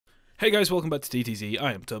Hey guys, welcome back to TTZ.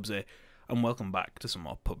 I am Pubg, and welcome back to some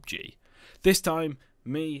more PUBG. This time,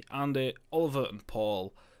 me, Andy, Oliver, and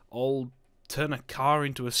Paul all turn a car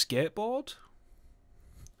into a skateboard.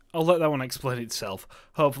 I'll let that one explain itself.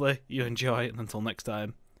 Hopefully, you enjoy it, and until next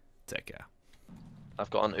time, take care. I've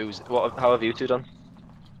got an Uzi. How have you two done?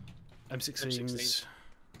 M16s.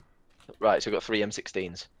 Right, so we've got 3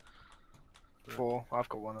 M16s. 4. I've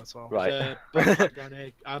got one as well. Right.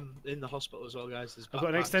 I'm in the hospital as well, guys. There's I've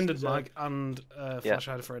got an backpacks, extended there's mag and a flash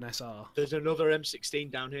hider for an SR. There's another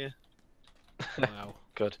M16 down here. Wow.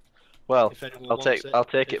 Good. Well, If anyone I'll wants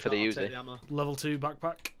take it If for the not, I'll take Uzi. the ammo. Level 2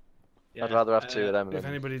 backpack. Yeah. I'd rather have 2 of them. If Than...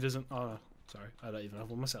 anybody doesn't... Oh, sorry. I don't even have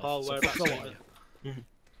one myself. Paul, so whereabouts fuck are all you?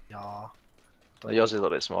 Yeah. Well, yours is a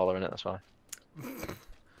little bit smaller, isn't it? That's why.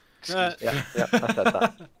 Yeah. Yeah, I said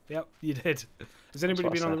that. Yep, you did. Has anybody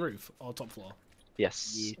what I been on the said. roof or top floor?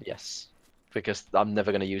 Yes, Yeah. yes. Because I'm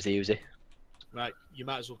never going to use the Uzi. Right, you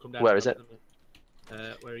might as well come down. Where is it?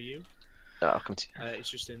 Where are you? No, I'll come to you. It's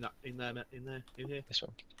just in here. This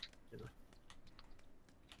one. In there.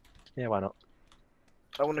 Yeah, why not?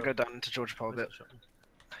 I want to go down to Georgia Pole a Where's bit. the shotgun?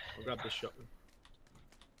 I'll grab this shotgun.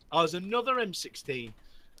 Oh, there's another M16.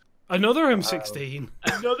 Another M16.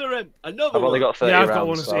 Another I've only one. got 30 Yeah, I've rounds, got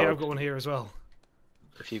one. so Yeah, I've got one here as well.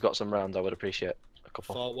 if you've got some rounds, I would appreciate a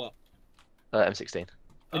couple. For what? M16.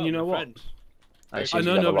 And you know my what? friend. I I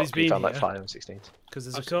know nobody's been found like here. 5 M16s. Because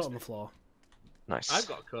there's a I've coat seen on the floor. Nice. I've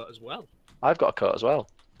got a coat as well. I've got a coat as well.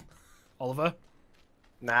 Oliver?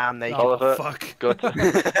 Nah, I'm naked. Oh, Oliver, fuck. Go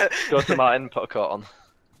to Martin, put a coat on.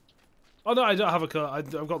 Oh, no, I don't have a coat. I've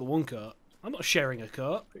got the one coat. I'm not sharing a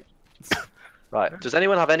coat. Right. Does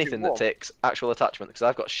anyone have anything that warm. takes actual attachment? Because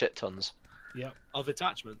I've got shit tons. Yep. Of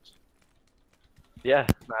attachments. Yeah.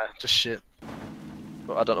 Nah, just shit.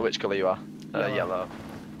 But I don't know which colour you are. Yellow. Yellow.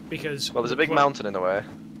 Because... Well, there's a big mountain in the way.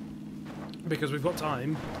 Because we've got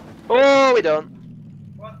time. Oh, we don't.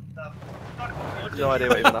 What the No idea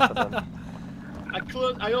what even happened then.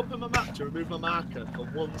 I opened my map to remove my marker for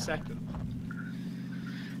 1 second.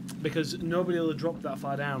 Because nobody will have dropped that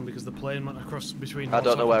far down because the plane went across between... I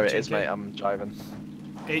don't know where it is, North mate. I'm driving.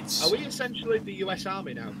 It's... Are we essentially the US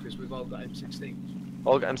Army now? Because we've all got M16s.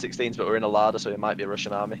 All got M16s, but we're in a larder, so it might be a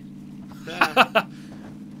Russian army.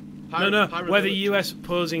 No, we're the US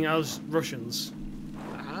posing as Russians.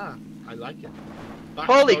 Ah, I like it.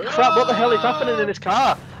 Holy Backstory. crap, what the hell is Ah! happening in this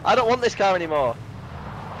car? I don't want this car anymore.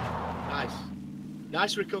 Nice.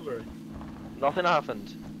 Nice recovery. Nothing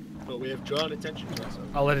happened. But we have drawn attention to ourselves.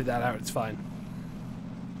 I'll edit that out, it's fine.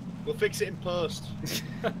 We'll fix it in post.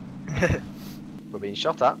 We're being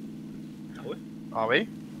shot at. Are we? Are we?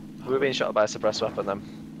 We were being shot by a suppressed weapon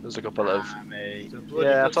then. There's a couple of... Mate. It's a bloody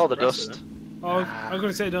Yeah, I good saw the suppressor, dust. then. Oh, I was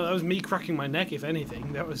going to say, no, that was me cracking my neck, if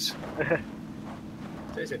anything. That was...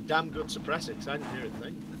 It's a damn good suppressor, because I didn't hear a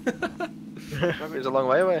thing. Maybe it was a long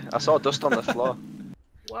way away. I saw dust on the floor.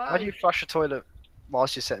 How do you flush a toilet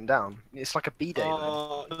whilst you're sitting down? It's like a bidet.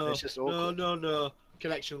 Oh, no. It's just No, awkward. no.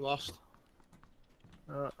 Connection lost.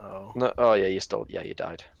 Uh-oh. No, oh yeah, you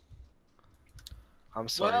died. I'm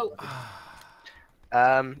sorry. Well,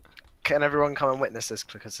 buddy. Can everyone come and witness this?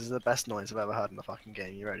 Because this is the best noise I've ever heard in the fucking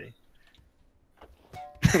game. You ready?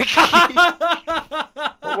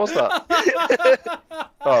 What was that?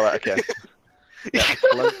 Oh, right, okay. Yeah,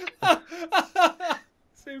 blink.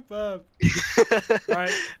 Superb.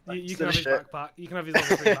 Right, you can have his Shit. backpack. You can have his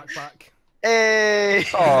level 3 backpack. Hey!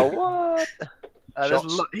 Oh, what? There's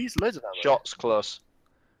Shots. he's loads of them. Shots close.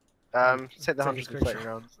 Take the Take a 130 screenshot.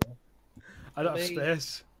 rounds. I don't have Me.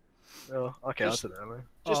 space. Oh, okay, I'll Just- do that. Anyway.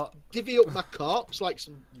 just Oh. divvy up my corpse like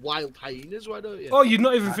some wild hyenas, why don't you? Oh, you'd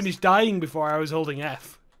not even finished dying before I was holding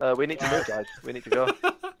F. We need to move, guys. We need to go.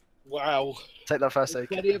 Wow. Take that first aid.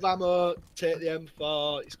 Plenty of ammo, take the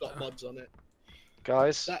M4, it's got mods on it.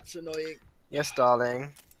 Guys, That's annoying. Yes,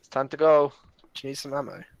 darling. it's time to go. Do you need some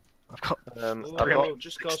ammo? I've got. Oh, I've got...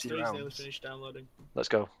 just cause 60 3's nearly rounds. finished downloading. Let's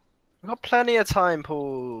go. I've got plenty of time,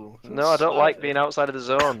 Paul. No, I don't like being outside of the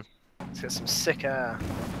zone. Let's get some sick air.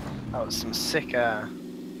 That was some sick air.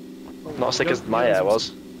 Not as sick as my hair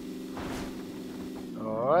was.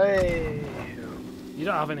 Oi. You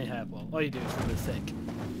don't have any hair, Paul. All you do is really thick.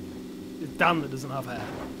 It's Dan that doesn't have hair.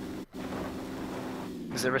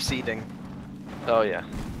 Is it receding? Oh yeah.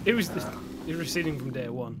 It was receding from day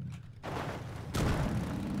one.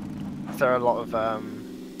 Is there a lot of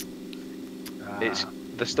It's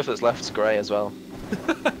the stuff that's left's grey as well.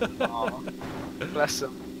 oh, bless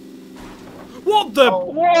them. What the? Oh.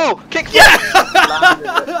 Whoa! Kickflip!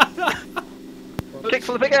 Kick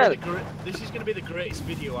for the big head! This is going to be the greatest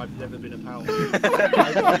video I've never been a part of.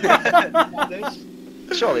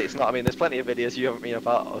 Surely it's not. I mean, there's plenty of videos you haven't been a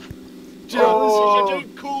part of. Oh. You're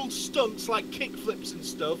doing cool stunts like kickflips and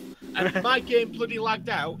stuff, and my game bloody lagged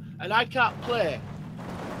out, and I can't play.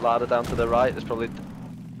 Ladder down to the right. There's probably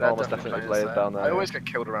There are almost definitely players there. down there. I always get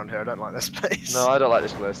killed around here. I don't like this place. No, I don't like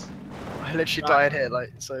this place. I literally Right. died here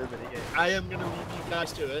like so many games. I am gonna leave you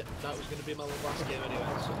guys to it. That was gonna be my last game anyway.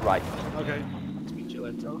 So Right. Okay. speak to you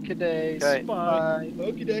later. Okay, days. Okay. Bye.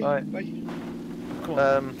 Okay, day. Right. Bye. Come on.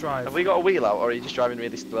 Have drive. we got a wheel out, or are you just driving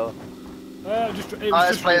really slow? Just, it was There's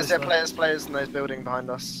just players really here, slow. players in those building behind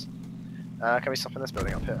us. Can we stop in this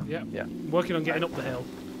building up here? Yeah. Yeah. Working on getting up the hill.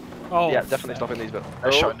 Oh. Yeah, definitely fuck. stopping these. But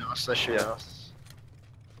They're shooting us. They're shooting Yeah. us.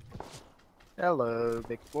 Hello,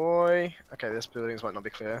 big boy. Okay, this buildings might not be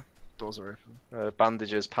clear. Doors are open.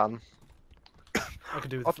 bandages, pan. I could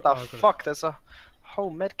do with What oh, the I've got it. fuck? There's a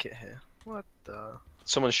whole medkit here. What the?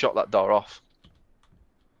 Someone shot that door off.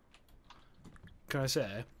 Can I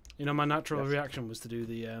say? You know, my natural Yes. reaction was to do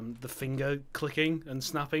the finger clicking and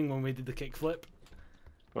snapping when we did the kickflip.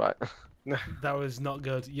 Right. That was not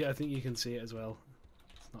good. Yeah, I think you can see it as well.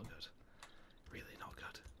 It's not good. Really not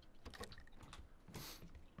good.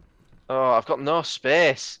 Oh, I've got no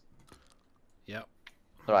space. Yep.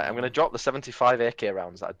 Right, I'm gonna drop the 75 AK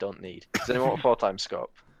rounds that I don't need. Does anyone want a 4x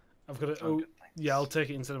scope? I've got it. Oh, yeah, I'll take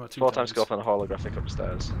it instead of my 2 4x times. scope and a holographic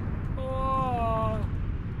upstairs. Oh.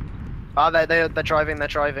 Ah, they're driving. They're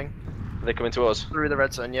driving Are they coming to us? through the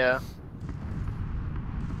red zone. Yeah.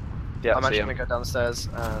 Yeah, I'm I see actually 'em. gonna go downstairs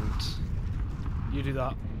and You do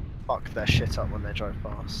that. fuck their shit up when they drive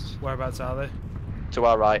past. Whereabouts are they? To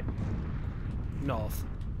our right, North.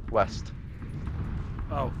 west.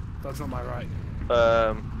 Oh, that's not my right.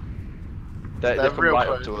 They've They're come real right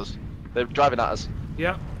up to close. us. They're driving at us.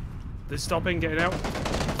 Yep. They're stopping, getting out.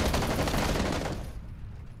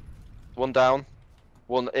 One down.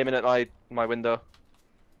 One aiming at my window.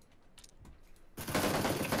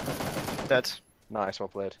 Dead. Nice, well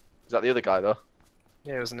played. Is that the other guy though?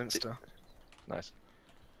 Yeah, it was an insta. Nice.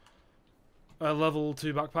 Level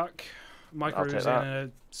 2 backpack. Micro take is in that.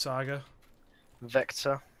 a saga.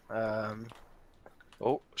 Vector.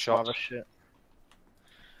 Oh, shot. Other shit.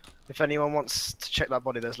 If anyone wants to check that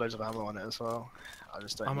body, there's loads of ammo on it as well. I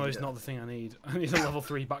just don't. Ammo need is it. not the thing I need. I need a level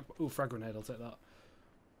 3 back. Ooh, frag grenade, I'll take that.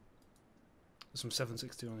 There's some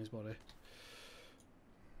 7.62 on his body.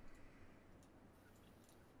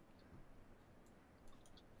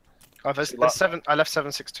 Oh, there's seven. I left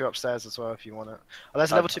 7.62 upstairs as well if you want it. Oh,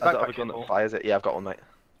 there's a level 2 I've got a backpack gun here. that fires it. Yeah, I've got one, mate.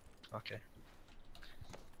 Okay.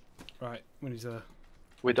 Right, we need to.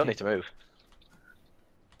 We don't need to move.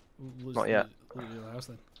 lose Not yet. the other house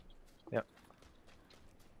then.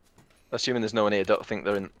 Assuming there's no one here, don't think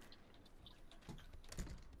they're in.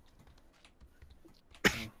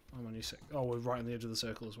 Oh, I'm on you. Oh, we're right on the edge of the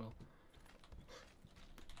circle as well.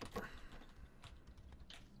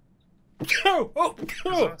 Go! Oh!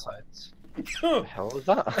 Go! What the hell was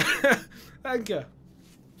that? Anchor!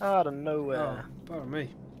 Out of Oh, nowhere. pardon me.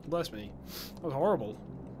 Bless me. That was horrible.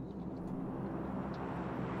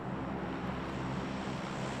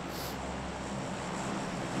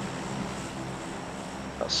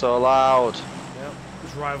 That's so loud. Yep.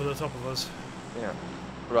 It's right over the top of us. Yeah.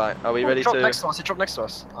 Right, are we Oh, ready it dropped to? next to us. It dropped next to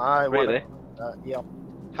us. I want Really? it. Yeah,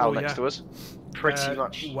 How Oh, next yeah. to us? pretty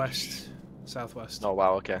much. West. Southwest. Oh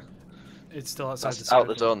wow, okay. It's still outside the That's circle. out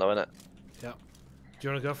the zone though, isn't it? Do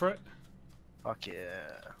you want to go for it? Fuck yeah.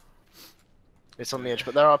 It's on the edge,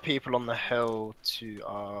 but there are people on the hill to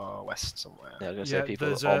our west somewhere. Yeah, I was gonna Yeah, say people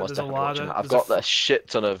there's are a- almost there's a definitely watching. ladder, I've there's a got a shit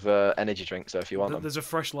ton of energy drinks, so if you want them. There's a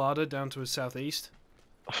fresh ladder down to the southeast.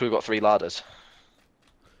 We've got 3 ladders.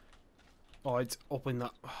 Oh, it's up in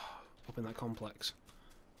that complex.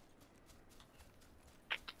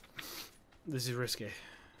 This is risky.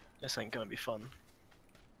 This ain't gonna be fun.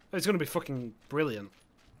 It's gonna be fucking brilliant.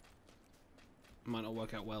 Might not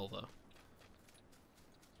work out well though.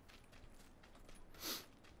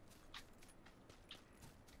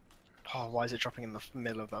 Oh, why is it dropping in the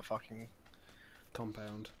middle of that fucking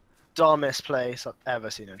Compound. dumbest place I've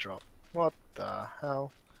ever seen it drop? What the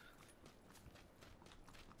hell?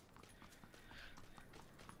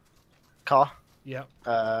 Car, Yep.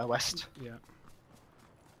 west. Yeah.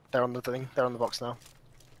 They're on the thing. They're on the box now.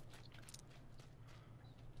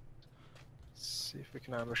 Let's see if we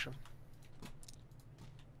can ambush them.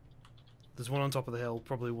 There's one on top of the hill.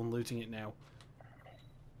 Probably one looting it now.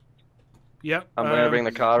 Yep. I'm gonna bring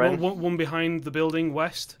the car in. One behind the building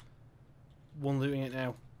west. One looting it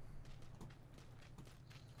now.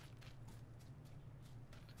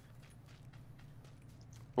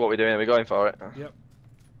 What are we doing? Are we going for it? Yep.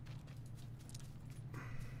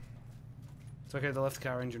 It's okay. They left the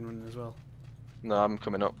car engine running as well. No, I'm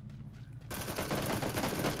coming up.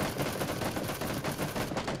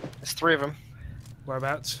 There's 3 of them.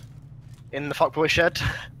 Whereabouts? In the fuckboy shed.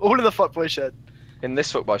 All in the fuckboy shed. In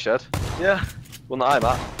this football shed. Yeah. One that I'm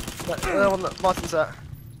at. The one that Martin's at.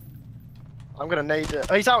 I'm gonna nade it.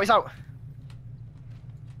 Oh, he's out, he's out.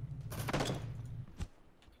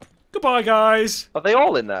 Goodbye, guys. Are they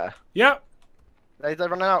all in there? Yep. They're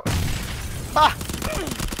running out. Ah!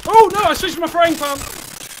 Oh no! I switched my frying pan.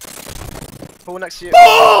 Paul next to you.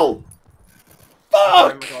 Ball! I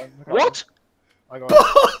Fuck! got him, I got him, What? I got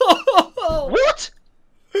him. What?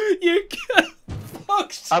 You can.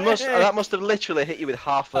 Fuck's sake. That must have literally hit you with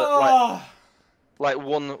half a Oh. like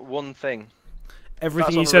one thing.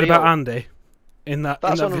 Everything That's you said about unreal. Andy in that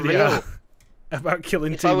That's video unreal. about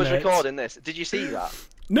killing If I was teammates. recording this, did you see that?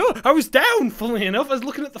 No, I was down. Funnily enough, I was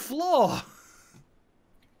looking at the floor.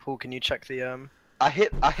 Paul, can you check the I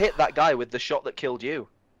hit that guy with the shot that killed you.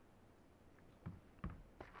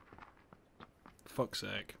 Fuck's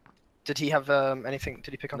sake. Did he have anything?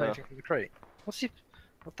 Did he pick up No. anything from the crate?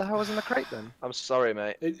 What the hell was in the crate then? I'm sorry,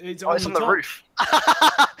 mate. It's Oh, it's on the top. roof.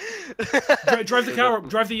 Drive the car up.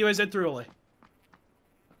 Drive the UAZ through, Ollie.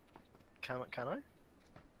 Can I?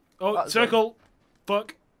 Oh, That's circle.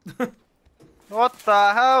 Fuck. What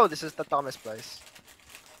the hell? This is the dumbest place.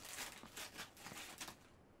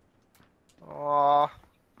 Oh,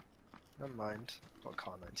 never mind. Got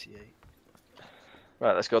car 98.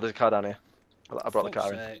 Right, let's go. There's a car down here. I brought the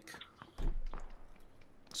car in. Sake.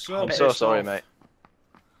 So I'm so pissed sorry, off. mate.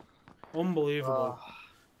 Unbelievable.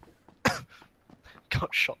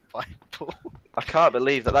 Got shot by Paul. I can't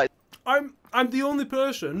believe that. I'm the only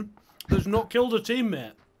person that's not killed a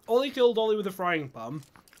teammate. Ollie killed Ollie with a frying pan.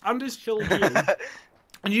 Andy's killed you.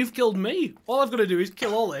 And you've killed me. All I've got to do is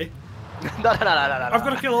kill Ollie. No. I've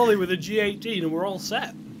got to kill Ollie with a G18 and we're all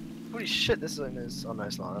set. Holy shit, this zone is. Oh no,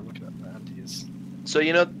 it's not. I'm looking at where Andy is. So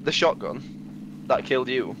you know the shotgun that killed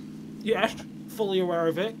you? Yes, fully aware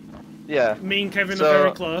of it. Yeah. Me and Kevin So- are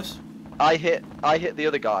very close. I hit the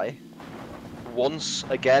other guy once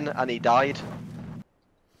again, and he died.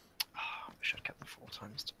 Oh, I wish I'd kept the 4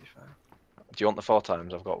 times. To be fair. Do you want the 4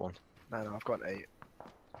 times? I've got one. No, I've got an 8.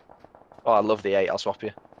 Oh, I love the 8. I'll swap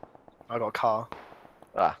you. I got a car.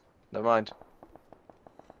 Ah, never mind.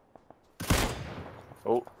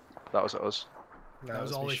 Oh, that was at us. No, That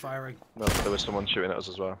was me Ollie shooting. firing. No, but there was someone shooting at us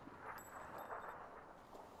as well.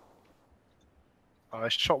 Oh, I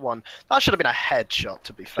shot one. That should have been a headshot.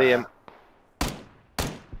 To be fair. See him.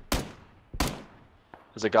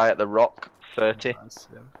 There's a guy at the rock, 30. Nice,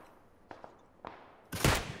 yeah.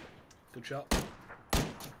 Good shot.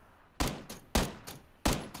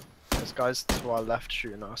 There's guys to our left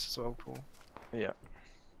shooting us as well, Paul. Yeah.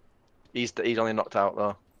 He's only knocked out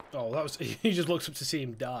though. Oh, that was. He just looked up to see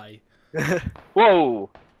him die. Whoa!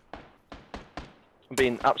 I'm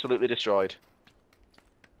being absolutely destroyed.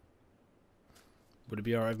 Would it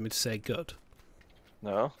be alright for me to say good?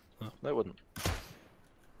 No, Oh. no, it wouldn't.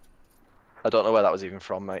 I don't know where that was even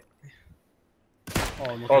from, mate.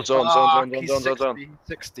 Oh, look Oh, at- zone. He's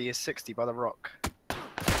 60, he's 60 by the rock.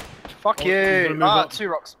 Fuck Oh, you've gotta you! move Ah, up. 2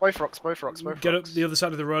 rocks. Both rocks. Get up the other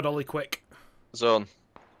side of the road, Ollie, quick. Zone.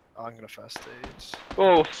 Oh, I'm gonna first aid.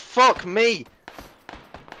 Oh, fuck me!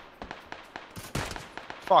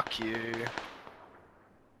 Fuck you.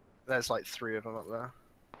 There's like 3 of them up there.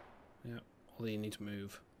 Ollie, you need to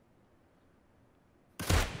move.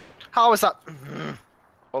 How is that?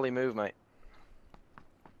 Ollie, move, mate.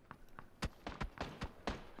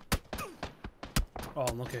 Oh,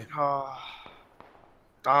 unlucky. Oh.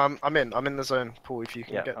 I'm in the zone, Paul. If you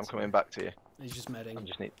can Yeah, get. I'm to coming me. back to you. He's just medding.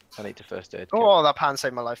 I need to first aid. Oh, that pan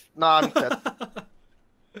saved my life. No, I'm dead.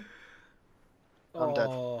 I'm dead.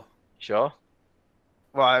 Oh, Sure?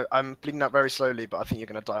 Well, I'm bleeding out very slowly, but I think you're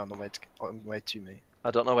gonna die on the way to me. I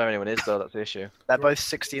don't know where anyone is though, that's the issue. They're both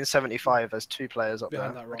 60 and 75. There's 2 players up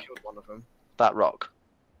Behind there. that I rock. killed one of them. That rock.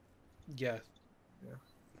 yeah. Yeah.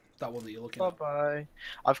 That one that you're looking Bye at. bye.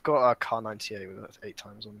 I've got a car 98 with 8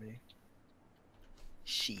 times on me.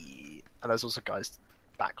 Shit. And there's also guys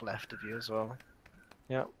back left of you as well.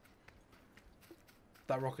 Yeah.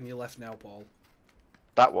 That rock on your left now, Paul.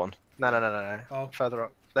 That one. No. Oh. Further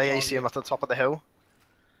up. They Oh, you see him yeah. at the top of the hill.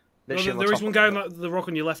 No, Literally on the there is top one of guy the on the rock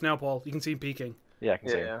on your left now, Paul. You can see him peeking. Yeah, I can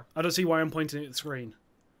hill. see him. Yeah, I don't see why I'm pointing at the screen.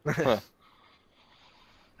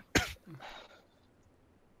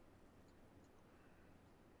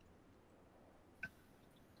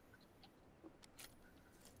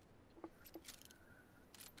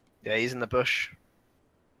 yeah. He's in the bush.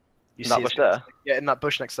 You In that his- bush there? Yeah, in that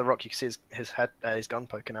bush next to the rock, you can see his head, his gun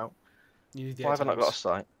poking out. You need the Why 8 have I not got a times.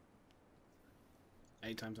 sight?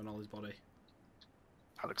 8 times on Ollie's body.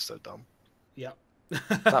 That looks so dumb. Yep.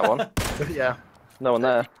 That one? yeah, No one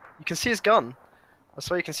there. you can see his gun. I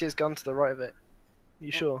swear you can see his gun to the right of it.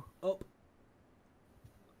 You sure? Up.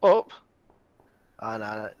 Up. Ah,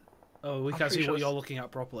 no. Oh, we I'm can't pretty see sure what it's- you're looking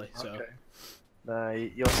at properly, so Okay. No,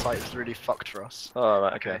 your sight is really fucked for us. Oh,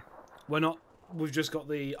 right, okay. we're not. We've just got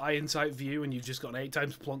the iron sight view, and you've just got an 8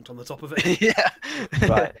 times plonked on the top of it. Yeah.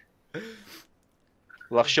 Right.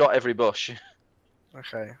 Well, I've shot every bush.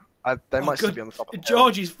 Okay. They Oh, might still good. be on the top of the hill.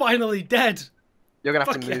 George is finally dead. You're gonna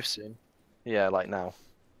have Fuck to yeah. move soon. Yeah, like now.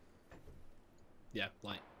 Yeah,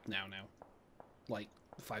 like now, like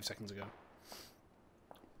 5 seconds ago.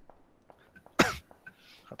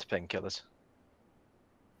 Had to painkillers.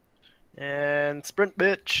 And sprint,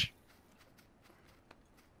 bitch.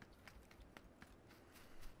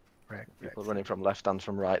 Right. People running from left and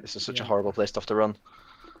from right. This is such a Yeah. horrible place to have to run.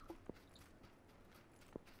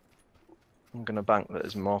 I'm gonna bank that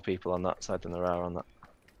there's more people on that side than there are on that.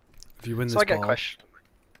 If you win So this I get a ball, question.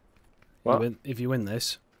 What? if you win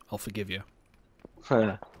this, I'll forgive you.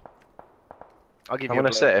 I'm I'll give you gonna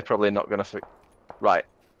a say probably not gonna. Right.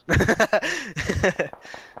 I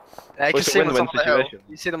can it's a see them on win-win top of the hill. situation.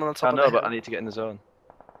 You see them on the I top know, of the but hill. I need to get in the zone.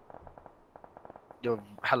 You're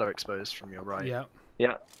hella exposed from your right. Yeah.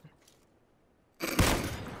 Yeah.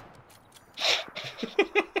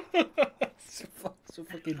 So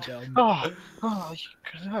fucking dumb.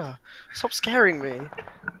 Stop scaring me.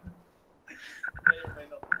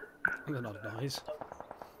 They're not nice.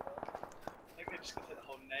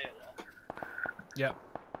 Yeah.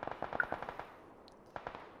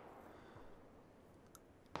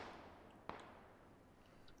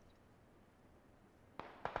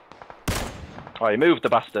 Oh, he moved, the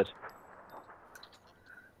bastard.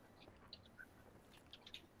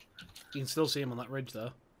 You can still see him on that ridge though.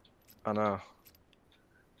 I know.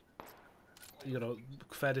 You got a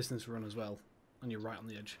fair distance to run as well, and you're right on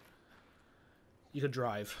the edge. You could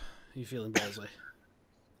drive. Are you feeling ballsy?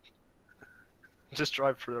 Just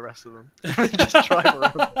drive through the rest of them. Just drive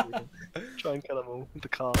around. Try and kill them all with the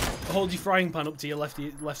car. Hold your frying pan up to your left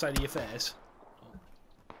side of your face.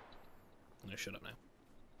 Oh. No, shut up now.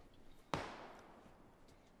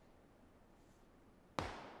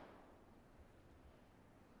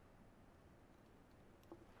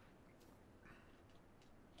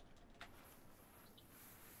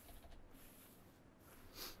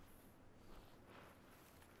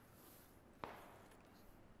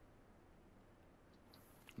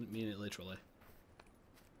 I mean it literally.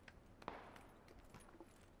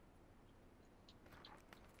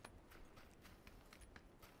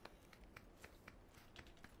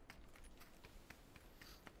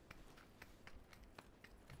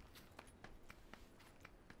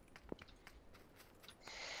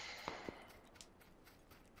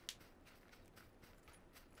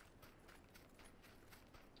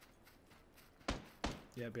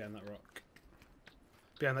 Yeah, behind that rock.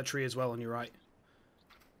 Behind that tree as well on your right.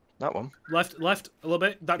 That one. Left, a little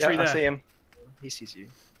bit. That Yeah, tree there. I see him. He sees you.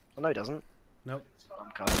 Oh, no, he doesn't. Nope.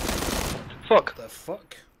 I'm kind Fuck. The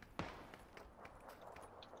fuck?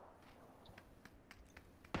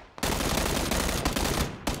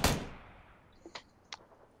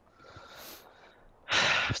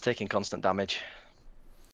 I was taking constant damage.